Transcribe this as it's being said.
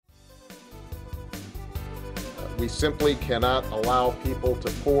We simply cannot allow people to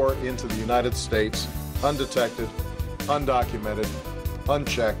pour into the United States undetected, undocumented,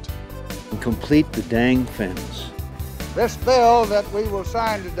 unchecked. And complete the dang fence. This bill that we will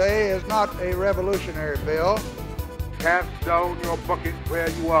sign today is not a revolutionary bill. Cast down your bucket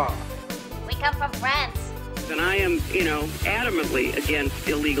where you are. We come from France. And I am, adamantly against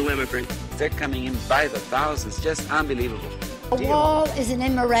illegal immigrants. They're coming in by the thousands, just unbelievable. A wall is an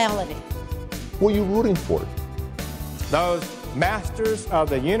immorality. Who are you rooting for? Those masters of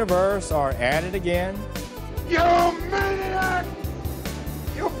the universe are at it again. You maniac!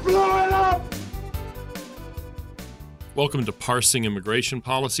 You blew it up! Welcome to Parsing Immigration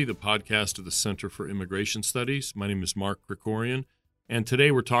Policy, the podcast of the Center for Immigration Studies. My name is Mark Krikorian, and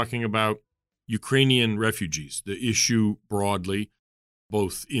today we're talking about Ukrainian refugees, the issue broadly,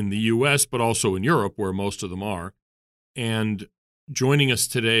 both in the U.S. but also in Europe, where most of them are. And joining us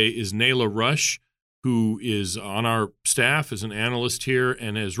today is Nayla Rush, who is on our staff as an analyst here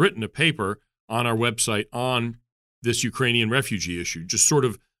and has written a paper on our website on this Ukrainian refugee issue, just sort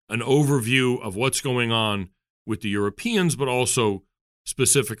of an overview of what's going on with the Europeans, but also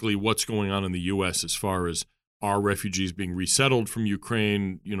specifically what's going on in the U.S. as far as are refugees being resettled from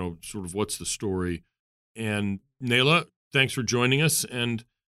Ukraine, sort of what's the story. And Nayla, thanks for joining us. And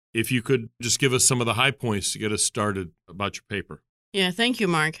if you could just give us some of the high points to get us started about your paper. Yeah, thank you,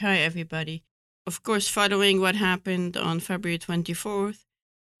 Mark. Hi, everybody. Of course, following what happened on February 24th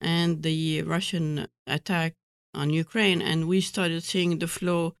and the Russian attack on Ukraine, and we started seeing the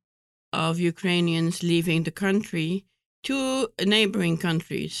flow of Ukrainians leaving the country to neighboring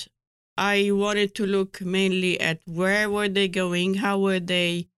countries. I wanted to look mainly at where were they going, how were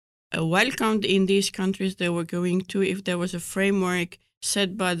they welcomed in these countries they were going to, if there was a framework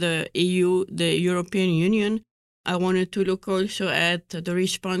set by the EU, the European Union. I wanted to look also at the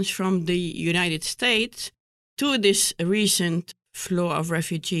response from the United States to this recent flow of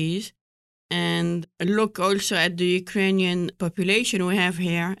refugees, and look also at the Ukrainian population we have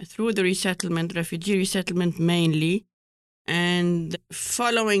here through the resettlement, refugee resettlement mainly. And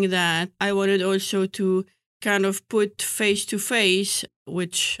following that, I wanted also to kind of put face to face,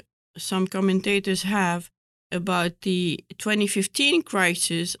 which some commentators have, about the 2015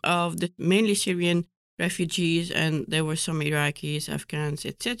 crisis of the mainly Syrian refugees, and there were some Iraqis, Afghans,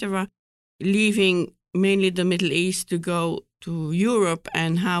 etc., leaving mainly the Middle East to go to Europe,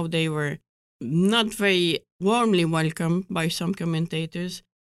 and how they were not very warmly welcomed by some commentators.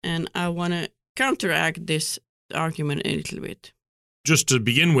 And I want to counteract this argument a little bit. Just to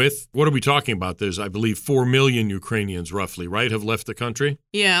begin with, what are we talking about? There's, I believe, 4 million Ukrainians roughly, right, have left the country?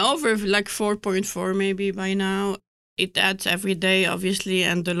 Yeah, over like 4.4 maybe by now. It adds every day, obviously,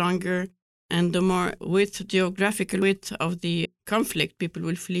 and the longer and the more geographical width of the conflict, people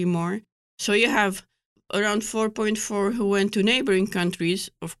will flee more. So you have around 4.4 who went to neighboring countries.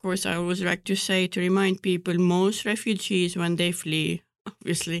 Of course, I always like to say, to remind people, most refugees, when they flee,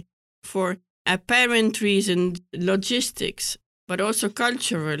 obviously, for apparent reason, logistics, but also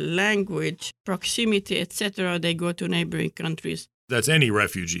cultural, language, proximity, etc., they go to neighboring countries. That's any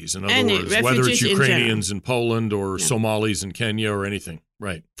refugees, in other words, whether it's Ukrainians in Poland or Somalis in Kenya or anything.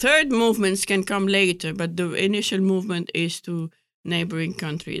 Right. Third movements can come later, but the initial movement is to neighboring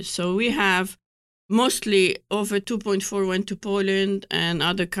countries. So we have mostly over 2.4 went to Poland and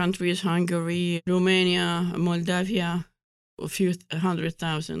other countries, Hungary, Romania, Moldavia, a few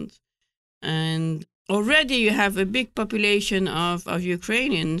 100,000. And already you have a big population of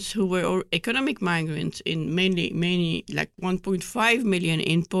Ukrainians who were economic migrants, in mainly like 1.5 million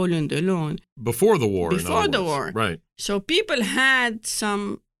in Poland alone. Before the war. Before the war. Right. So people had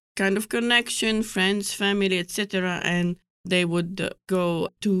some kind of connection, friends, family, etc., and they would go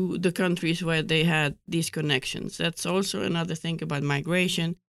to the countries where they had these connections. That's also another thing about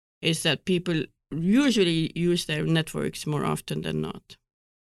migration, is that people usually use their networks more often than not.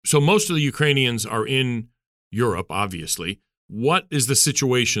 So most of the Ukrainians are in Europe, obviously. What is the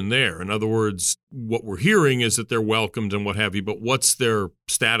situation there? In other words, what we're hearing is that they're welcomed and what have you, but what's their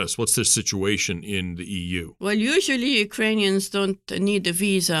status? What's their situation in the EU? Well, usually Ukrainians don't need a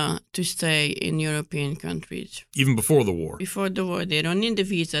visa to stay in European countries. Even before the war? Before the war, they don't need a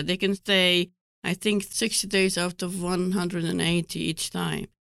visa. They can stay, I think, 60 days out of 180 each time.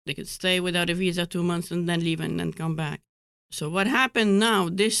 They can stay without a visa 2 months and then leave and then come back. So what happened now,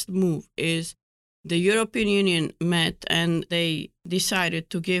 this move, is the European Union met and they decided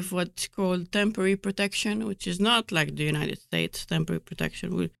to give what's called temporary protection, which is not like the United States temporary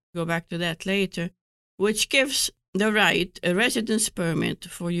protection. We'll go back to that later, which gives the right, a residence permit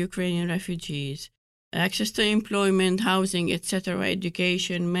for Ukrainian refugees access to employment, housing, etc.,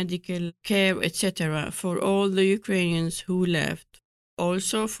 education, medical care, etc., for all the Ukrainians who left.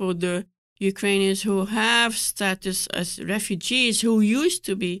 Also for the Ukrainians who have status as refugees who used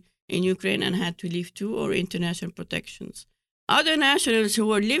to be in Ukraine and had to leave too, or international protections. Other nationals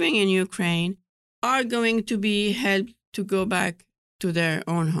who are living in Ukraine are going to be helped to go back to their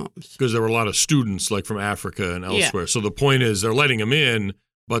own homes. Because there were a lot of students like from Africa and elsewhere. Yeah. So the point is they're letting them in,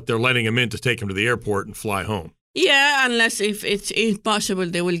 but they're letting them in to take them to the airport and fly home. Yeah, unless if it's impossible,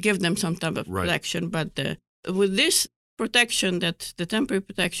 they will give them some type of protection. But with this protection, that the temporary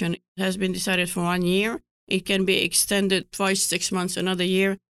protection has been decided for 1 year, it can be extended twice, 6 months, another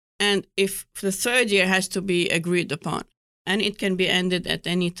year. And if the third year has to be agreed upon, and it can be ended at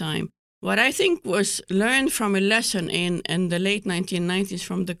any time. What I think was learned from a lesson in the late 1990s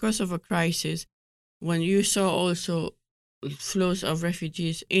from the Kosovo crisis, when you saw also flows of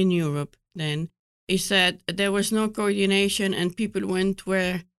refugees in Europe then, is that there was no coordination and people went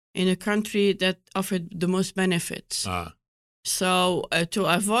where in a country that offered the most benefits. So to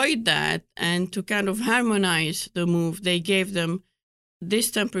avoid that and to kind of harmonize the move, they gave them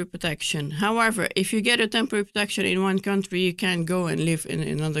this temporary protection. However, if you get a temporary protection in one country, you can't go and live in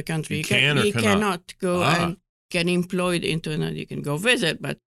another country. You cannot go and get employed into another. You can go visit,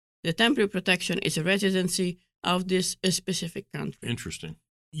 but the temporary protection is a residency of this specific country. Interesting.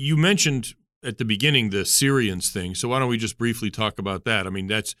 You mentioned at the beginning the Syrians thing, so why don't we just briefly talk about that? I mean,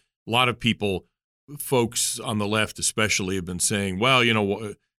 that's a lot of people, folks on the left especially, have been saying, well, you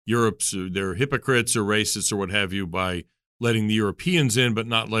know, they're hypocrites or racists or what have you by letting the Europeans in, but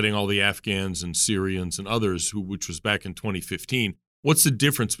not letting all the Afghans and Syrians and others, which was back in 2015. What's the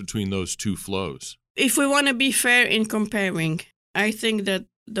difference between those two flows? If we want to be fair in comparing, I think that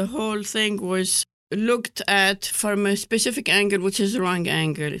the whole thing was looked at from a specific angle, which is the wrong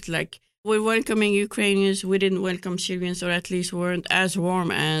angle. It's like we're welcoming Ukrainians, we didn't welcome Syrians, or at least weren't as warm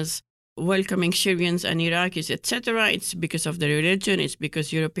as welcoming Syrians and Iraqis, etc. It's because of their religion, it's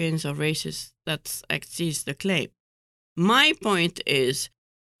because Europeans are racist. That's the claim. My point is,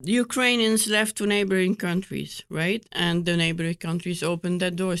 the Ukrainians left to neighboring countries, right? And the neighboring countries opened their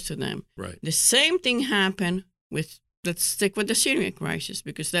doors to them. Right. The same thing happened with, let's stick with the Syrian crisis,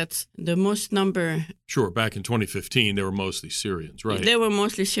 because that's the most number. Sure, back in 2015, they were mostly Syrians, right? They were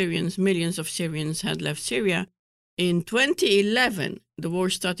mostly Syrians. Millions of Syrians had left Syria. In 2011, the war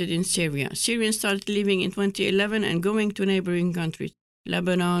started in Syria. Syrians started leaving in 2011 and going to neighboring countries.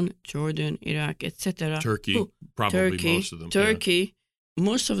 Lebanon, Jordan, Iraq, etc. Turkey, probably most of them. Turkey,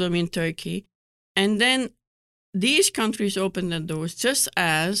 most of them in Turkey. And then these countries opened their doors just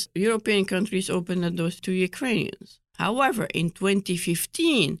as European countries opened their doors to Ukrainians. However, in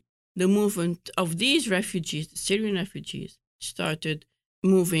 2015, the movement of these refugees, the Syrian refugees, started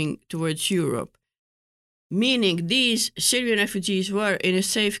moving towards Europe. Meaning these Syrian refugees were in a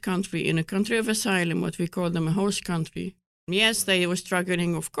safe country, in a country of asylum, what we call them a host country. Yes, they were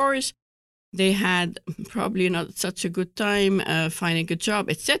struggling, of course. They had probably not such a good time finding a job,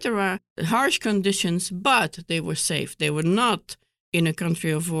 etc. Harsh conditions, but they were safe. They were not in a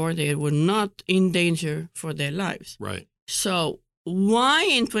country of war. They were not in danger for their lives. Right. So why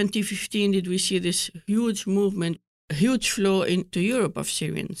in 2015 did we see this huge movement, a huge flow into Europe of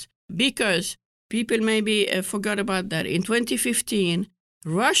Syrians? Because people maybe forgot about that. In 2015,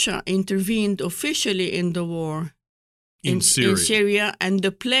 Russia intervened officially in the war in Syria, and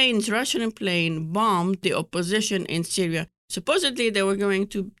the Russian plane bombed the opposition in Syria. Supposedly they were going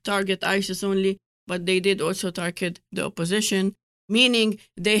to target ISIS only, but they did also target the opposition, meaning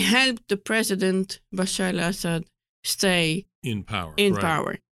they helped the president, Bashar al-Assad, stay in power.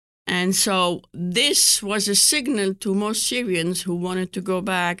 Power. And so this was a signal to most Syrians who wanted to go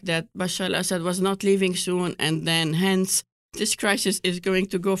back that Bashar al-Assad was not leaving soon, and then hence this crisis is going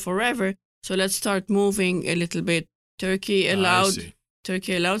to go forever. So let's start moving a little bit. Turkey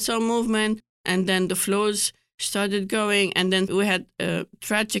allowed some movement, and then the flows started going, and then we had a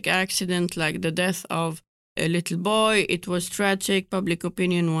tragic accident like the death of a little boy. It was tragic. Public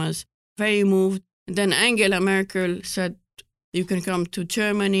opinion was very moved. And then Angela Merkel said, you can come to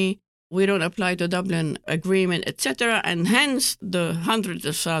Germany. We don't apply the Dublin Agreement, etc. And hence the hundreds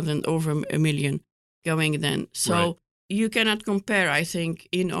of thousands, over a million going then. So you cannot compare, I think,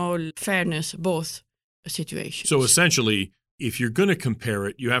 in all fairness, both situations. So essentially, if you're going to compare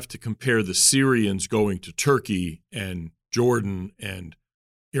it, you have to compare the Syrians going to Turkey and Jordan and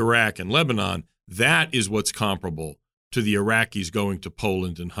Iraq and Lebanon. That is what's comparable to the Iraqis going to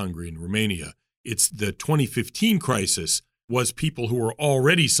Poland and Hungary and Romania. It's the 2015 crisis was people who were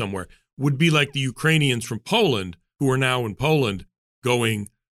already somewhere, would be like the Ukrainians from Poland who are now in Poland going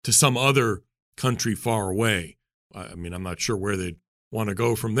to some other country far away. I mean, I'm not sure where they'd want to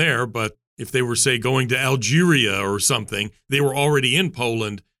go from there, but if they were, say, going to Algeria or something, they were already in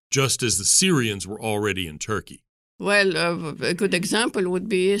Poland, just as the Syrians were already in Turkey. Well, a good example would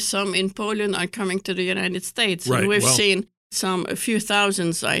be some in Poland are coming to the United States. Right. And we've seen a few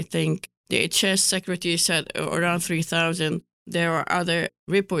thousands, I think. The HS secretary said around 3,000. There are other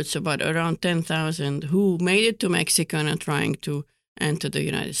reports about around 10,000 who made it to Mexico and are trying to enter the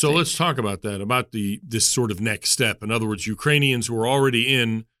United States. So let's talk about that, about this sort of next step. In other words, Ukrainians who are already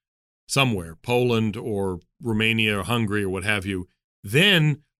in somewhere, Poland or Romania or Hungary or what have you,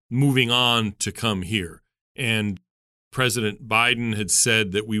 then moving on to come here. And President Biden had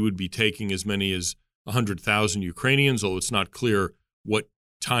said that we would be taking as many as 100,000 Ukrainians, although it's not clear what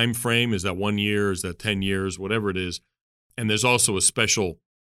time frame. Is that 1 year? Is that 10 years? Whatever it is. And there's also a special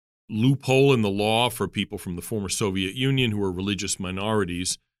loophole in the law for people from the former Soviet Union who are religious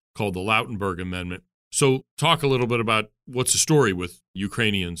minorities called the Lautenberg Amendment. So talk a little bit about what's the story with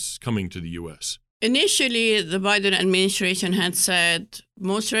Ukrainians coming to the U.S. Initially, the Biden administration had said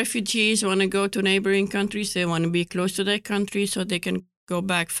most refugees want to go to neighboring countries. They want to be close to their country so they can go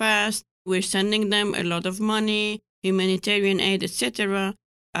back fast. We're sending them a lot of money, humanitarian aid, etc.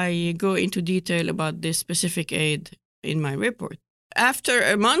 I go into detail about this specific aid in my report. After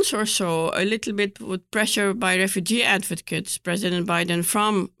a month or so, a little bit with pressure by refugee advocates, President Biden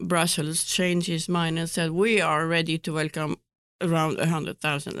from Brussels changed his mind and said, we are ready to welcome around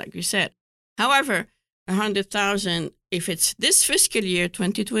 100,000, like we said. However, 100,000, if it's this fiscal year,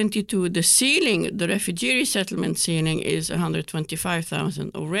 2022, the ceiling, the refugee resettlement ceiling is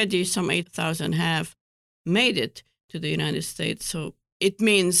 125,000. Already some 8,000 have made it to the United States. So it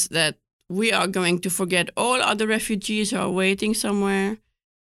means that we are going to forget all other refugees who are waiting somewhere,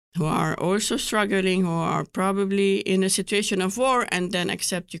 who are also struggling, who are probably in a situation of war, and then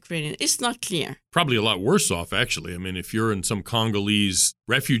accept Ukrainian. It's not clear. Probably a lot worse off, actually. I mean, if you're in some Congolese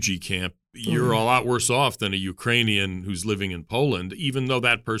refugee camp, you're a lot worse off than a Ukrainian who's living in Poland, even though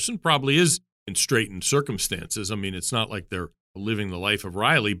that person probably is in straitened circumstances. I mean, it's not like they're living the life of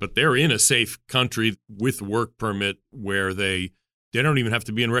Riley, but they're in a safe country with work permit where they don't even have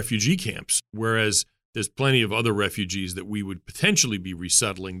to be in refugee camps, whereas there's plenty of other refugees that we would potentially be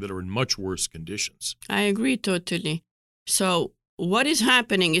resettling that are in much worse conditions. I agree totally. So what is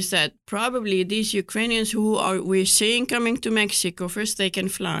happening is that probably these Ukrainians who we're seeing coming to Mexico, first they can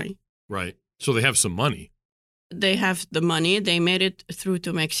fly. Right. So they have some money. They have the money. They made it through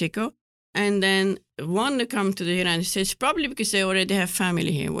to Mexico. And then want to come to the United States, probably because they already have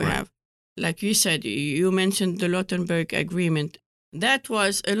family here. We have, like you said, you mentioned the Lautenberg Agreement. That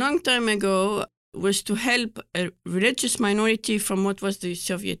was a long time ago, was to help a religious minority from what was the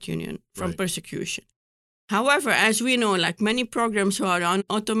Soviet Union, from persecution. However, as we know, like many programs who are on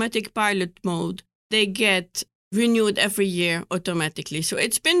automatic pilot mode, they get renewed every year automatically. So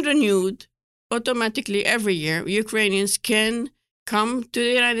it's been renewed automatically every year. Ukrainians can come to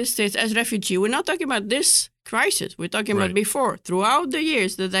the United States as refugees. We're not talking about this crisis. We're talking about before, throughout the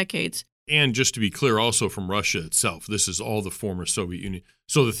years, the decades. And just to be clear, also from Russia itself, this is all the former Soviet Union.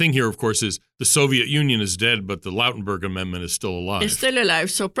 So the thing here, of course, is the Soviet Union is dead, but the Lautenberg Amendment is still alive. It's still alive.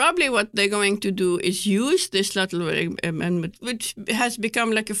 So probably what they're going to do is use this Lautenberg Amendment, which has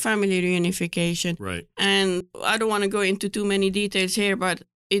become like a family reunification. Right. And I don't want to go into too many details here, but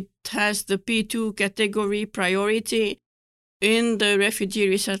it has the P2 category priority in the refugee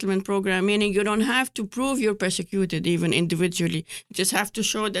resettlement program, meaning you don't have to prove you're persecuted even individually. You just have to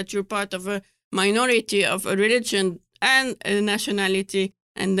show that you're part of a minority of a religion and a nationality,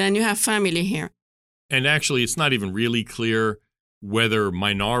 and then you have family here. And actually, it's not even really clear whether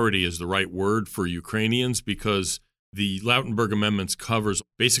minority is the right word for Ukrainians, because the Lautenberg Amendments covers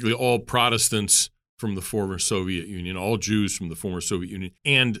basically all Protestants from the former Soviet Union, all Jews from the former Soviet Union,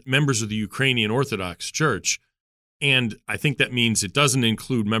 and members of the Ukrainian Orthodox Church. And I think that means it doesn't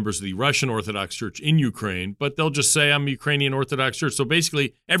include members of the Russian Orthodox Church in Ukraine, but they'll just say, I'm Ukrainian Orthodox Church. So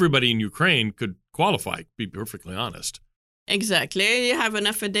basically, everybody in Ukraine could qualify, to be perfectly honest. Exactly. You have an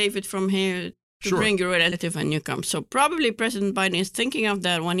affidavit from here to bring your relative and you come. So probably President Biden is thinking of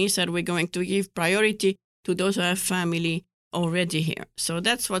that when he said we're going to give priority to those who have family already here. So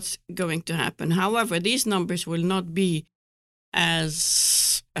that's what's going to happen. However, these numbers will not be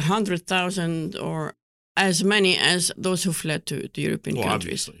as 100,000 or as many as those who fled to European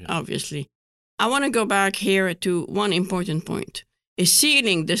countries. Obviously. I want to go back here to one important point. A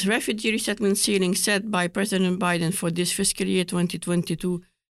ceiling, this refugee resettlement ceiling set by President Biden for this fiscal year 2022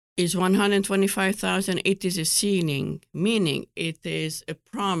 is 125,000. It is a ceiling, meaning it is a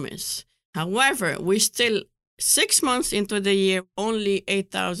promise. However, we're still 6 months into the year, only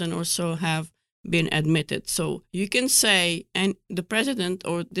 8,000 or so have been admitted. So you can say, and the president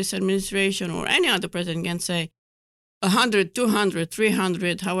or this administration or any other president can say 100, 200,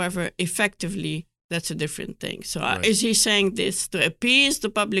 300, however, effectively, that's a different thing. So is he saying this to appease the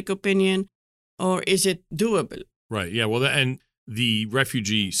public opinion, or is it doable? Right. Yeah. Well, and the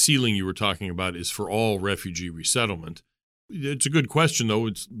refugee ceiling you were talking about is for all refugee resettlement. It's a good question, though.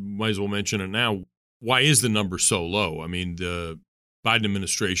 Might as well mention it now. Why is the number so low? I mean, the Biden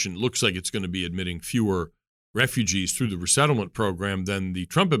administration looks like it's going to be admitting fewer refugees through the resettlement program than the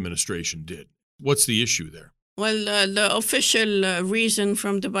Trump administration did. What's the issue there? Well, the official reason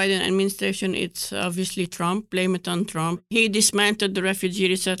from the Biden administration, it's obviously Trump. Blame it on Trump. He dismantled the refugee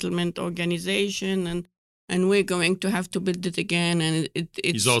resettlement organization, and we're going to have to build it again. And it's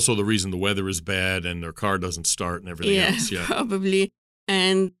he's also the reason the weather is bad and their car doesn't start and everything else. Yeah, probably.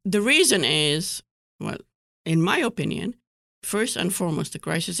 And the reason is, well, in my opinion, first and foremost, the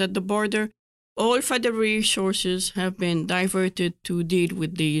crisis at the border. All federal resources have been diverted to deal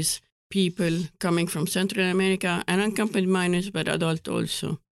with these people coming from Central America and unaccompanied minors, but adult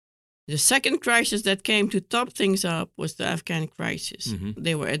also. The second crisis that came to top things up was the Afghan crisis. Mm-hmm.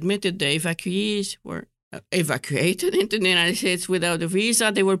 They were admitted, the evacuees were evacuated into the United States without a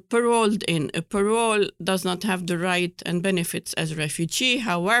visa. They were paroled in. A parole does not have the right and benefits as a refugee.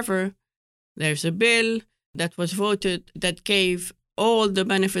 However, there's a bill that was voted that gave all the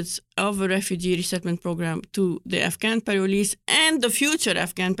benefits of a refugee resettlement program to the Afghan parolees and the future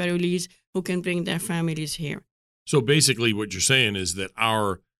Afghan parolees who can bring their families here. So basically what you're saying is that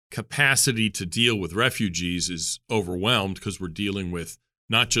our capacity to deal with refugees is overwhelmed because we're dealing with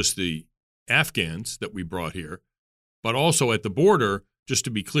not just the Afghans that we brought here, but also at the border, just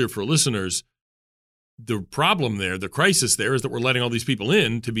to be clear for listeners, the problem there, the crisis there is that we're letting all these people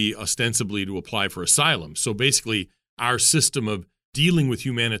in to be ostensibly to apply for asylum. So basically our system of dealing with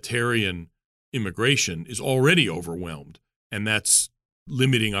humanitarian immigration is already overwhelmed, and that's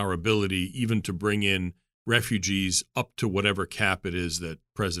limiting our ability even to bring in refugees up to whatever cap it is that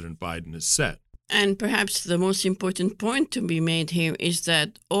President Biden has set. And perhaps the most important point to be made here is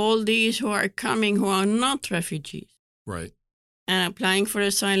that all these who are coming who are not refugees, right, and applying for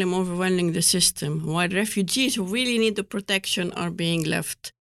asylum overwhelming the system, while refugees who really need the protection are being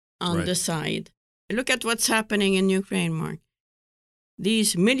left on the side. Look at what's happening in Ukraine, Mark.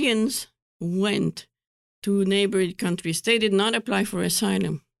 These millions went to neighboring countries. They did not apply for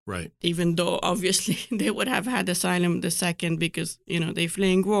asylum. Right. Even though, obviously, they would have had asylum the second because, they're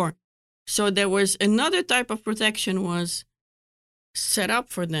fleeing war. So there was another type of protection was set up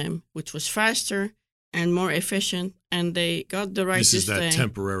for them, which was faster and more efficient, and they got the right to stay. This is that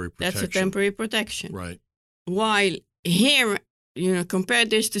temporary protection. That's a temporary protection. Right. While here, compare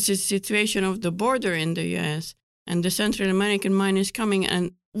this to the situation of the border in the U.S., and the Central American minors coming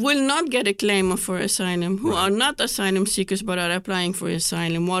and will not get a claim for asylum, who are not asylum seekers but are applying for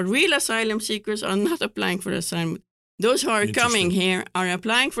asylum, while real asylum seekers are not applying for asylum. Those who are coming here are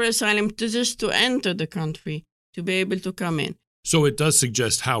applying for asylum to enter the country, to be able to come in. So it does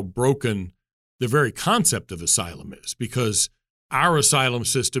suggest how broken the very concept of asylum is, because our asylum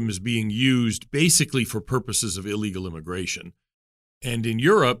system is being used basically for purposes of illegal immigration. And in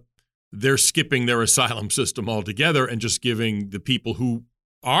Europe, they're skipping their asylum system altogether and just giving the people who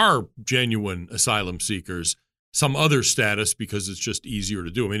are genuine asylum seekers some other status because it's just easier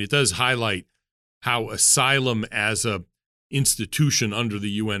to do. I mean, it does highlight how asylum as a institution under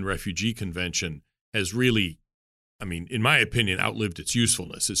the UN Refugee Convention has really, in my opinion, outlived its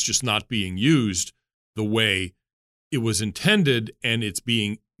usefulness. It's just not being used the way it was intended, and it's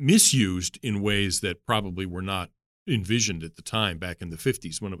being misused in ways that probably were not envisioned at the time back in the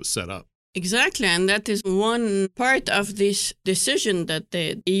 50s when it was set up. Exactly, and that is one part of this decision that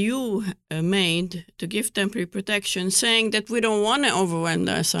the EU made to give temporary protection, saying that we don't want to overwhelm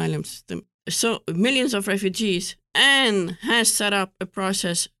the asylum system. So millions of refugees, and has set up a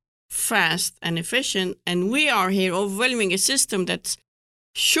process fast and efficient, and we are here overwhelming a system that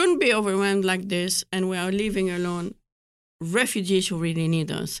shouldn't be overwhelmed like this, and we are leaving alone refugees who really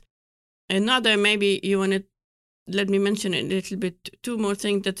need us. Another, maybe you want to let me mention a little bit, two more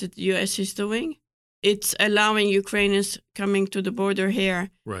things that the U.S. is doing. It's allowing Ukrainians coming to the border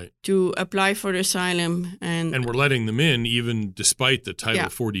here to apply for asylum. And we're letting them in even despite the Title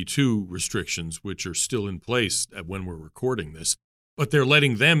 42 restrictions, which are still in place when we're recording this. But they're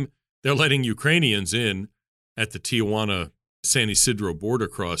letting Ukrainians in at the Tijuana-San Isidro border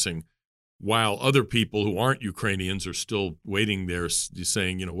crossing, while other people who aren't Ukrainians are still waiting there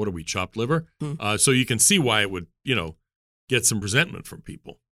saying, what are we, chopped liver? So you can see why it would, get some resentment from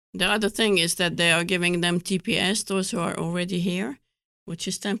people. The other thing is that they are giving them TPS, those who are already here. which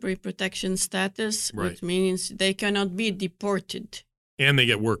is temporary protection status, Right. which means they cannot be deported. And they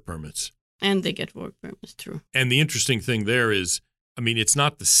get work permits. And they get work permits, true. And the interesting thing there is, I mean, it's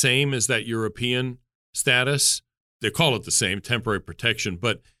not the same as that European status. They call it the same, temporary protection.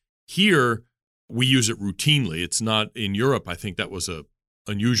 But here, we use it routinely. It's not in Europe. I think that was a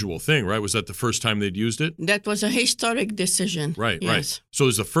unusual thing, right? Was that the first time they'd used it? That was a historic decision. Right, yes. right. So it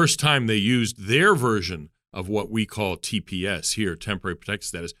was the first time they used their version of what we call TPS here, temporary protected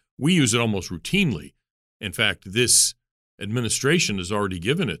status. We use it almost routinely. In fact, this administration has already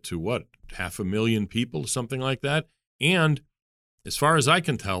given it to, 500,000 people, something like that. And as far as I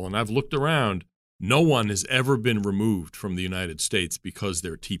can tell, and I've looked around, no one has ever been removed from the United States because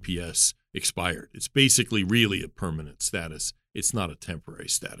their TPS expired. It's basically really a permanent status. It's not a temporary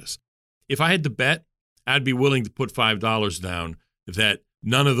status. If I had to bet, I'd be willing to put $5 down that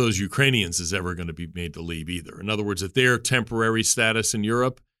none of those Ukrainians is ever going to be made to leave either. In other words, that their temporary status in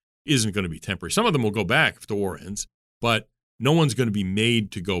Europe isn't going to be temporary. Some of them will go back if the war ends, but no one's going to be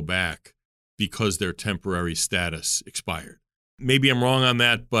made to go back because their temporary status expired. Maybe I'm wrong on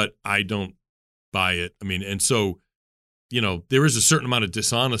that, but I don't buy it. I mean, and so, there is a certain amount of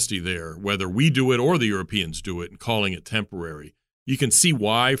dishonesty there, whether we do it or the Europeans do it, and calling it temporary. You can see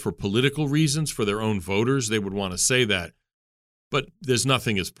why, for political reasons, for their own voters, they would want to say that. But there's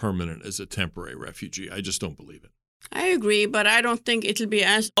nothing as permanent as a temporary refugee. I just don't believe it. I agree, but I don't think it'll be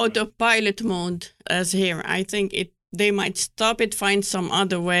as autopilot mode as here. I think they might stop it, find some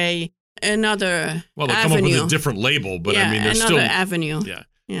other way, another Well, they'll avenue. come up with a different label, but yeah, I mean, there's another still avenue.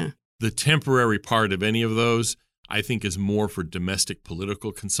 Yeah. The temporary part of any of those, I think, is more for domestic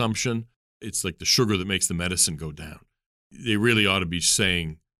political consumption. It's like the sugar that makes the medicine go down. They really ought to be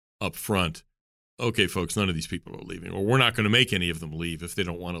saying up front, okay, folks, none of these people are leaving, or we're not going to make any of them leave if they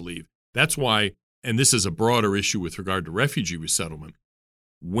don't want to leave. That's why, and this is a broader issue with regard to refugee resettlement,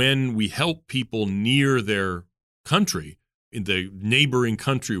 when we help people near their country, in the neighboring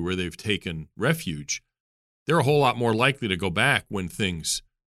country where they've taken refuge, they're a whole lot more likely to go back when things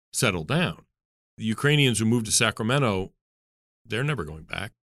settle down. The Ukrainians who moved to Sacramento, they're never going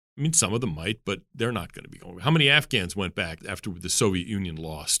back. I mean, some of them might, but they're not going to be going back. How many Afghans went back after the Soviet Union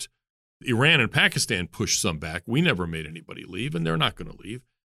lost? Iran and Pakistan pushed some back. We never made anybody leave, and they're not going to leave.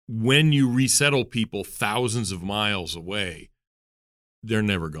 When you resettle people thousands of miles away, they're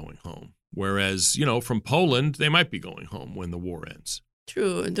never going home. Whereas, from Poland, they might be going home when the war ends.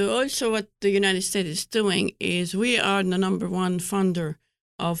 True. Also, what the United States is doing is we are the number one funder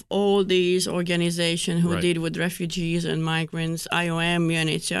of all these organizations who Right. deal with refugees and migrants, IOM,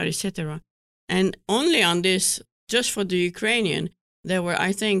 UNHCR, etc. And only on this, just for the Ukrainian, there were,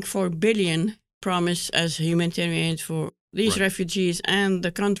 I think, 4 billion promised as humanitarian aid for these Right. refugees and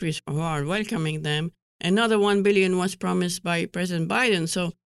the countries who are welcoming them. Another 1 billion was promised by President Biden.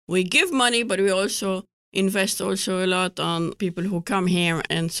 So we give money, but we also invest also a lot on people who come here.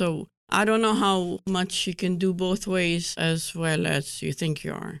 And so I don't know how much you can do both ways as well as you think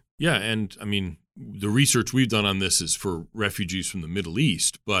you are. Yeah, and I mean, the research we've done on this is for refugees from the Middle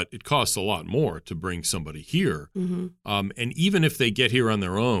East, but it costs a lot more to bring somebody here. Mm-hmm. And even if they get here on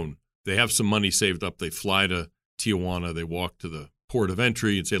their own, they have some money saved up, they fly to Tijuana, they walk to the port of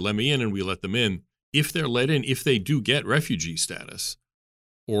entry and say, let me in, and we let them in. If they're let in, if they do get refugee status,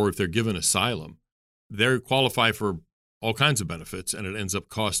 or if they're given asylum, they qualify for all kinds of benefits, and it ends up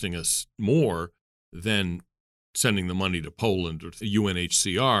costing us more than sending the money to Poland or to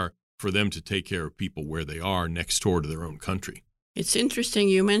UNHCR for them to take care of people where they are next door to their own country. It's interesting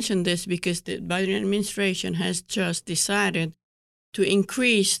you mentioned this because the Biden administration has just decided to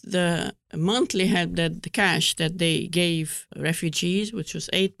increase the monthly help, the cash that they gave refugees, which was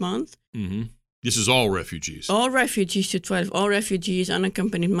 8 months. Mm-hmm. This is all refugees. All refugees to 12, all refugees,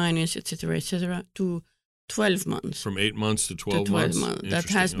 unaccompanied minors, etc., to 12 months. From 8 months to 12 to 12 months? That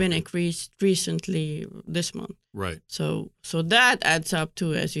has been increased recently this month. Right. So that adds up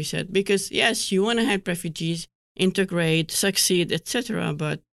too, as you said, because yes, you want to help refugees integrate, succeed, etc.,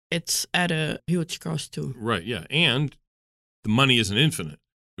 but it's at a huge cost too. Right, yeah. And the money isn't infinite.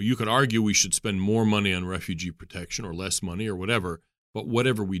 You could argue we should spend more money on refugee protection or less money or whatever, but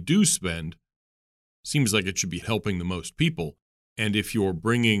whatever we do spend seems like it should be helping the most people. And if you're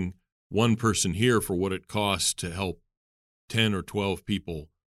bringing one person here for what it costs to help 10 or 12 people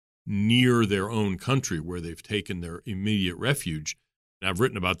near their own country where they've taken their immediate refuge, and I've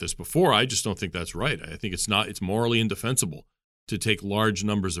written about this before, I just don't think that's right. I think it's morally indefensible to take large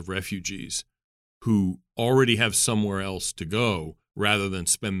numbers of refugees who already have somewhere else to go rather than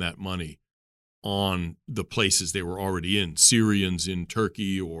spend that money on the places they were already in, Syrians in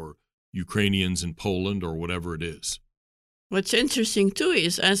Turkey or Ukrainians in Poland or whatever it is. What's interesting, too,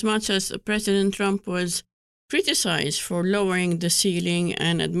 is as much as President Trump was criticized for lowering the ceiling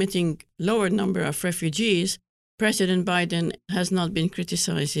and admitting lower number of refugees, President Biden has not been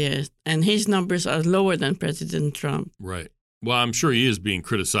criticized yet, and his numbers are lower than President Trump. Right. Well, I'm sure he is being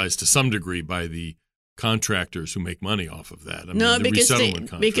criticized to some degree by the contractors who make money off of that.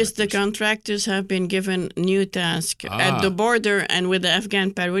 Because the contractors have been given new tasks at the border and with the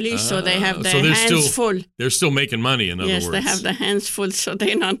Afghan parolees, so they have their hands full. They're still making money, in other words. Yes, they have their hands full, so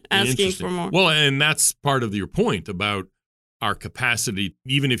they're not asking for more. Well, and that's part of your point about our capacity,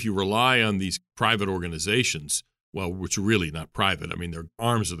 even if you rely on these private organizations, well, which are really not private. I mean, they're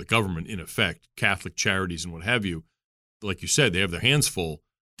arms of the government, in effect, Catholic charities and what have you. Like you said, they have their hands full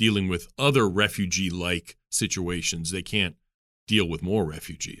dealing with other refugee-like situations. They can't deal with more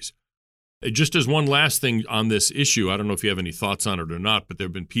refugees. Just as one last thing on this issue, I don't know if you have any thoughts on it or not, but there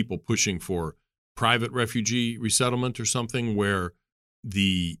have been people pushing for private refugee resettlement or something where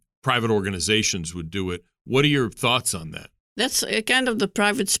the private organizations would do it. What are your thoughts on that? That's kind of the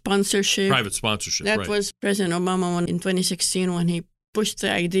private sponsorship. Private sponsorship, that right. was President Obama in 2016 when he pushed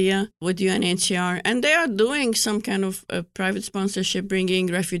the idea with UNHCR, and they are doing some kind of private sponsorship, bringing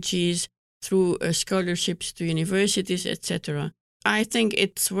refugees through scholarships to universities, etc. I think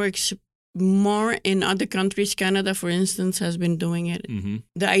it works more in other countries. Canada, for instance, has been doing it. Mm-hmm.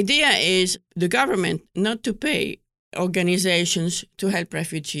 The idea is the government not to pay organizations to help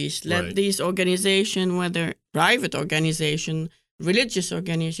refugees. Let these organizations, whether private organization, religious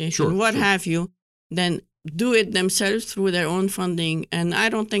organization, have you, then do it themselves through their own funding. And I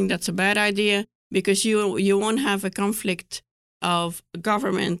don't think that's a bad idea, because you won't have a conflict of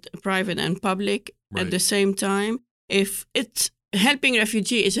government, private and public at the same time. If it's helping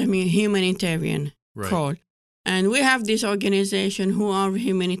refugees, I mean, humanitarian call. And we have this organization who are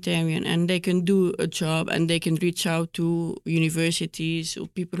humanitarian, and they can do a job, and they can reach out to universities or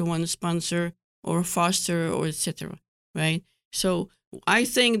people who want to sponsor or foster or etc. Right? So I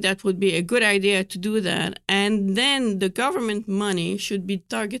think that would be a good idea to do that. And then the government money should be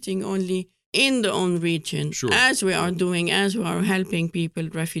targeting only in the own region, as we are doing, as we are helping people,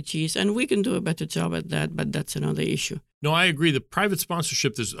 refugees. And we can do a better job at that, but that's another issue. No, I agree. The private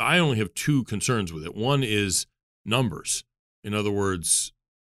sponsorship, I only have two concerns with it. One is numbers. In other words,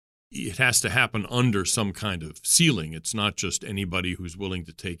 it has to happen under some kind of ceiling. It's not just anybody who's willing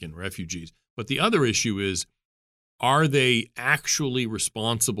to take in refugees. But the other issue is, are they actually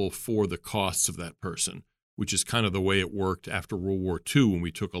responsible for the costs of that person, which is kind of the way it worked after World War II when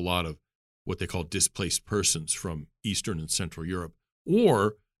we took a lot of what they call displaced persons from Eastern and Central Europe?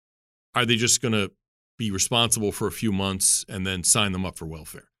 Or are they just going to be responsible for a few months and then sign them up for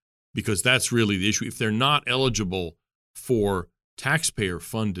welfare? Because that's really the issue. If they're not eligible for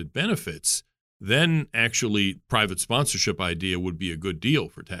taxpayer-funded benefits, then actually private sponsorship idea would be a good deal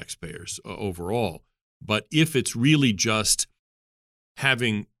for taxpayers overall. But if it's really just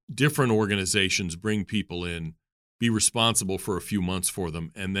having different organizations bring people in, be responsible for a few months for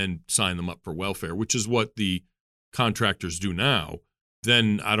them, and then sign them up for welfare, which is what the contractors do now,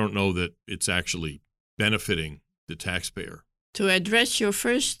 then I don't know that it's actually benefiting the taxpayer. To address your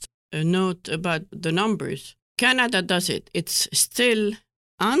first note about the numbers, Canada does it. It's still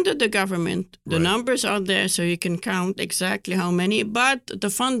under the government. The numbers are there, so you can count exactly how many, but the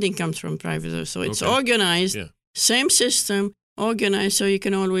funding comes from private. So it's organized, same system, organized, so you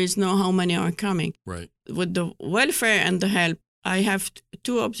can always know how many are coming. Right. With the welfare and the help, I have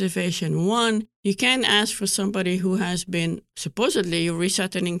two observations. One, you can ask for somebody who has been supposedly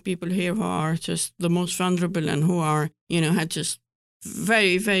resettling people here who are just the most vulnerable and who are, had just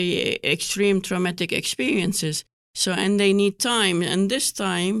very, very extreme traumatic experiences. So, and they need time, and this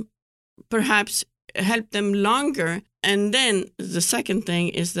time, perhaps help them longer. And then the second thing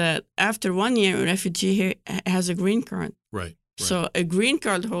is that after 1 year, a refugee here has a green card. Right. So a green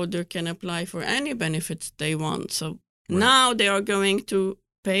card holder can apply for any benefits they want. So now they are going to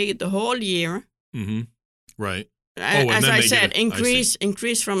pay the whole year. Mm-hmm. Right. As I said, increase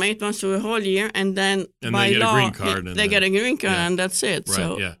from 8 months to a whole year, and then by law, they get a green card, and that's it. Right.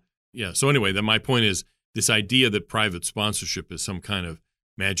 So, yeah. So anyway, then my point is, this idea that private sponsorship is some kind of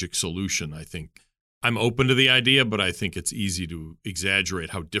magic solution, I think I'm open to the idea, but I think it's easy to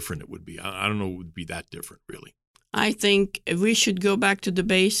exaggerate how different it would be. I don't know it would be that different, really. I think we should go back to the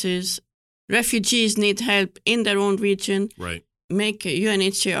basis. Refugees need help in their own region. Right. Make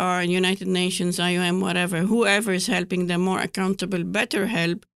UNHCR, United Nations, IOM, whatever, whoever is helping them more accountable, better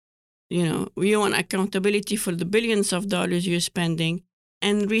help. We want accountability for the billions of dollars you're spending,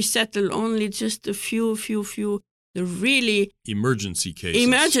 and resettle only just a few the really emergency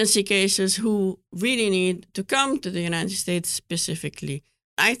cases who really need to come to the United States specifically.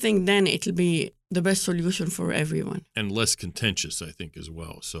 I think then it'll be the best solution for everyone. And less contentious, I think, as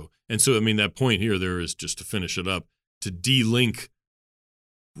well. So, I mean, that point here, there is, just to finish it up, to de-link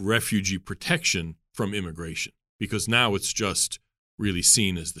refugee protection from immigration, because now it's just really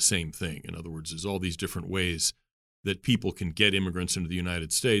seen as the same thing. In other words, there's all these different ways that people can get immigrants into the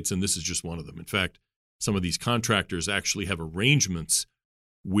United States, and this is just one of them. In fact, some of these contractors actually have arrangements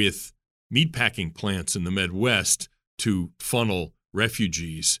with meatpacking plants in the Midwest to funnel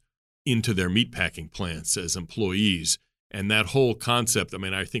refugees into their meatpacking plants as employees. And that whole concept, I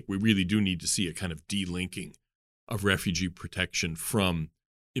mean, I think we really do need to see a kind of de-linking of refugee protection from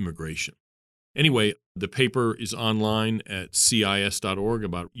immigration. Anyway, the paper is online at CIS.org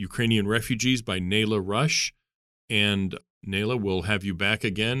about Ukrainian refugees by Nayla Rush. And Nayla, we'll have you back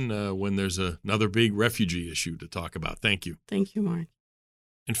again when there's another big refugee issue to talk about. Thank you. Thank you, Mark.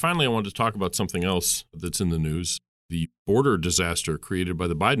 And finally, I wanted to talk about something else that's in the news. The border disaster created by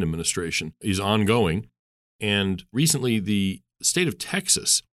the Biden administration is ongoing. And recently, the state of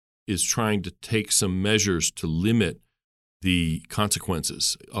Texas is trying to take some measures to limit the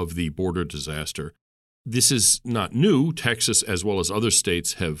consequences of the border disaster. This is not new. Texas, as well as other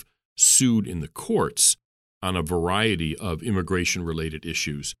states, have sued in the courts on a variety of immigration-related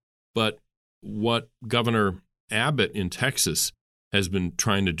issues. But what Governor Abbott in Texas has been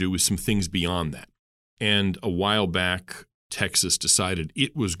trying to do is some things beyond that. And a while back, Texas decided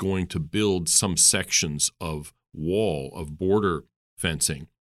it was going to build some sections of wall, of border fencing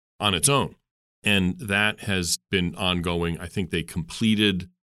on its own. And that has been ongoing. I think they completed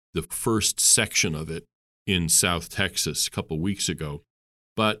the first section of it in South Texas a couple of weeks ago.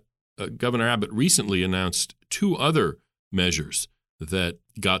 But Governor Abbott recently announced two other measures that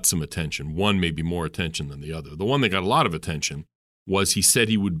got some attention. One maybe more attention than the other. The one that got a lot of attention was he said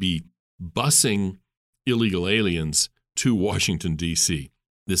he would be busing illegal aliens to Washington, D.C.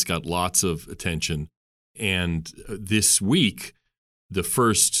 This got lots of attention. And this week, the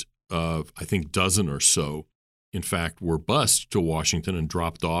first I think dozen or so, in fact, were bused to Washington and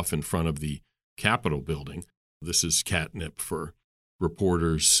dropped off in front of the Capitol building. This is catnip for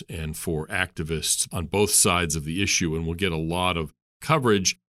reporters and for activists on both sides of the issue, and we'll get a lot of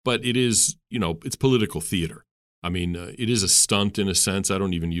coverage, but it is, it's political theater. I mean, it is a stunt in a sense. I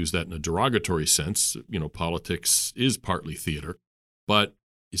don't even use that in a derogatory sense. Politics is partly theater, but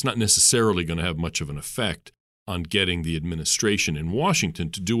it's not necessarily going to have much of an effect on getting the administration in Washington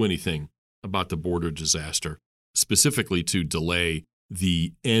to do anything about the border disaster, specifically to delay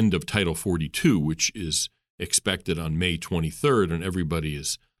the end of Title 42, which is expected on May 23rd, and everybody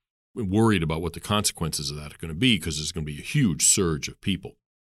is worried about what the consequences of that are going to be because there's going to be a huge surge of people.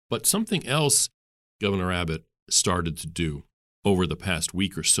 But something else Governor Abbott started to do over the past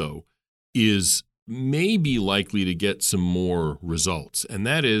week or so is maybe likely to get some more results, and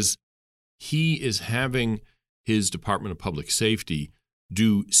that is he is having his Department of Public Safety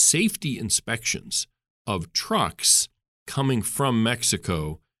do safety inspections of trucks coming from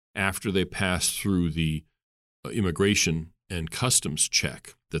Mexico after they pass through the immigration and customs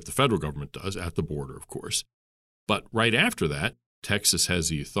check that the federal government does at the border, of course. But right after that, Texas has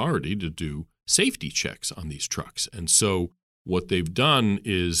the authority to do safety checks on these trucks. And so what they've done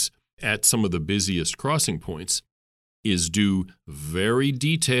is, at some of the busiest crossing points, is do very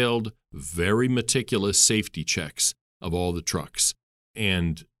detailed, very meticulous safety checks of all the trucks.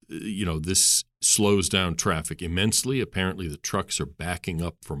 And, this slows down traffic immensely. Apparently, the trucks are backing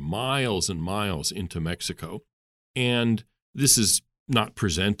up for miles and miles into Mexico. And this is not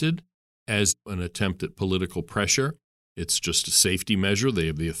presented as an attempt at political pressure. It's just a safety measure. They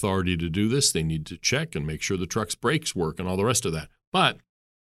have the authority to do this. They need to check and make sure the truck's brakes work and all the rest of that. But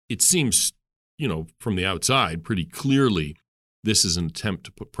it seems, from the outside, pretty clearly this is an attempt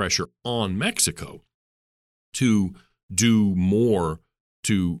to put pressure on Mexico to do more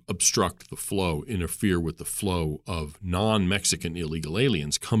to obstruct the flow, interfere with the flow of non-Mexican illegal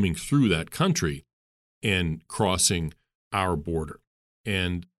aliens coming through that country and crossing our border.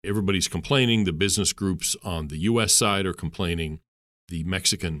 And everybody's complaining. The business groups on the U.S. side are complaining. The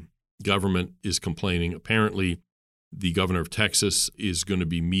Mexican government is complaining. Apparently, the governor of Texas is going to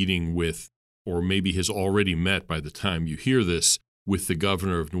be meeting with, or maybe has already met by the time you hear this, with the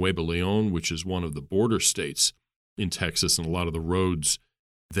governor of Nuevo León, which is one of the border states in Texas, and a lot of the roads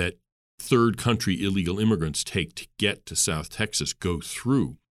that third country illegal immigrants take to get to South Texas go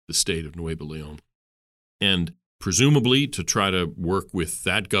through the state of Nuevo León. And presumably to try to work with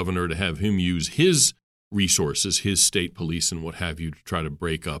that governor to have him use his resources, his state police and what have you, to try to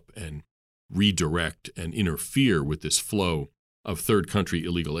break up and redirect and interfere with this flow of third country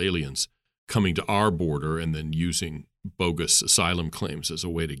illegal aliens coming to our border and then using bogus asylum claims as a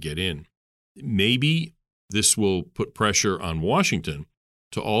way to get in. Maybe this will put pressure on Washington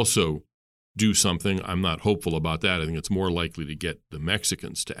to also do something. I'm not hopeful about that. I think it's more likely to get the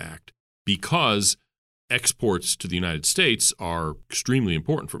Mexicans to act, because exports to the United States are extremely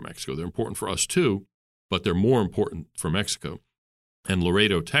important for Mexico. They're important for us too, but they're more important for Mexico. And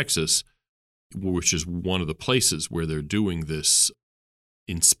Laredo, Texas, which is one of the places where they're doing this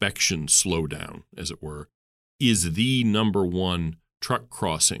inspection slowdown, as it were, is the number one truck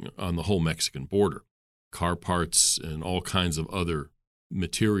crossing on the whole Mexican border. Car parts and all kinds of other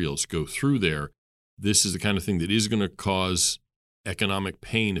materials go through there. This is the kind of thing that is going to cause economic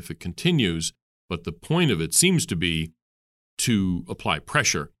pain if it continues, but the point of it seems to be to apply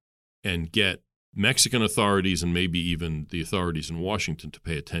pressure and get Mexican authorities and maybe even the authorities in Washington to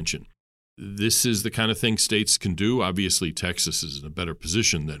pay attention. This is the kind of thing states can do. Obviously, Texas is in a better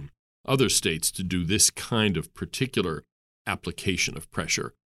position than other states to do this kind of particular application of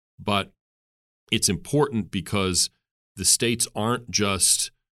pressure. But it's important because the states aren't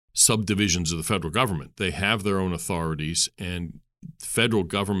just subdivisions of the federal government. They have their own authorities, and the federal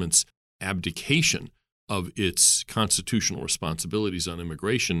government's abdication of its constitutional responsibilities on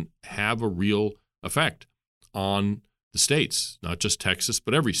immigration have a real effect on the states, not just Texas,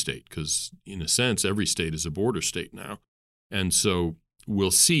 but every state, because in a sense, every state is a border state now. And so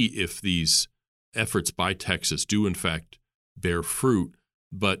we'll see if these efforts by Texas do in fact bear fruit.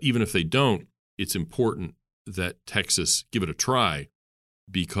 But even if they don't, it's important that Texas give it a try,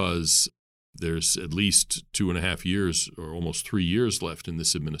 because there's at least 2.5 years or almost 3 years left in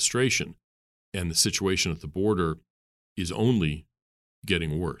this administration, and the situation at the border is only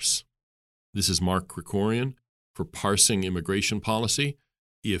getting worse. This is Mark Krikorian for Parsing Immigration Policy.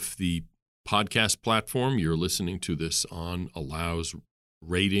 If the podcast platform you're listening to this on allows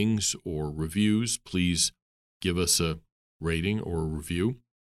ratings or reviews, please give us a rating or a review.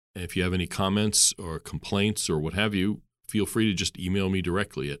 And if you have any comments or complaints or what have you, feel free to just email me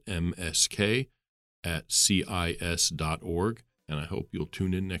directly at msk@cis.org, and I hope you'll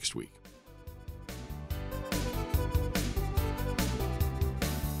tune in next week.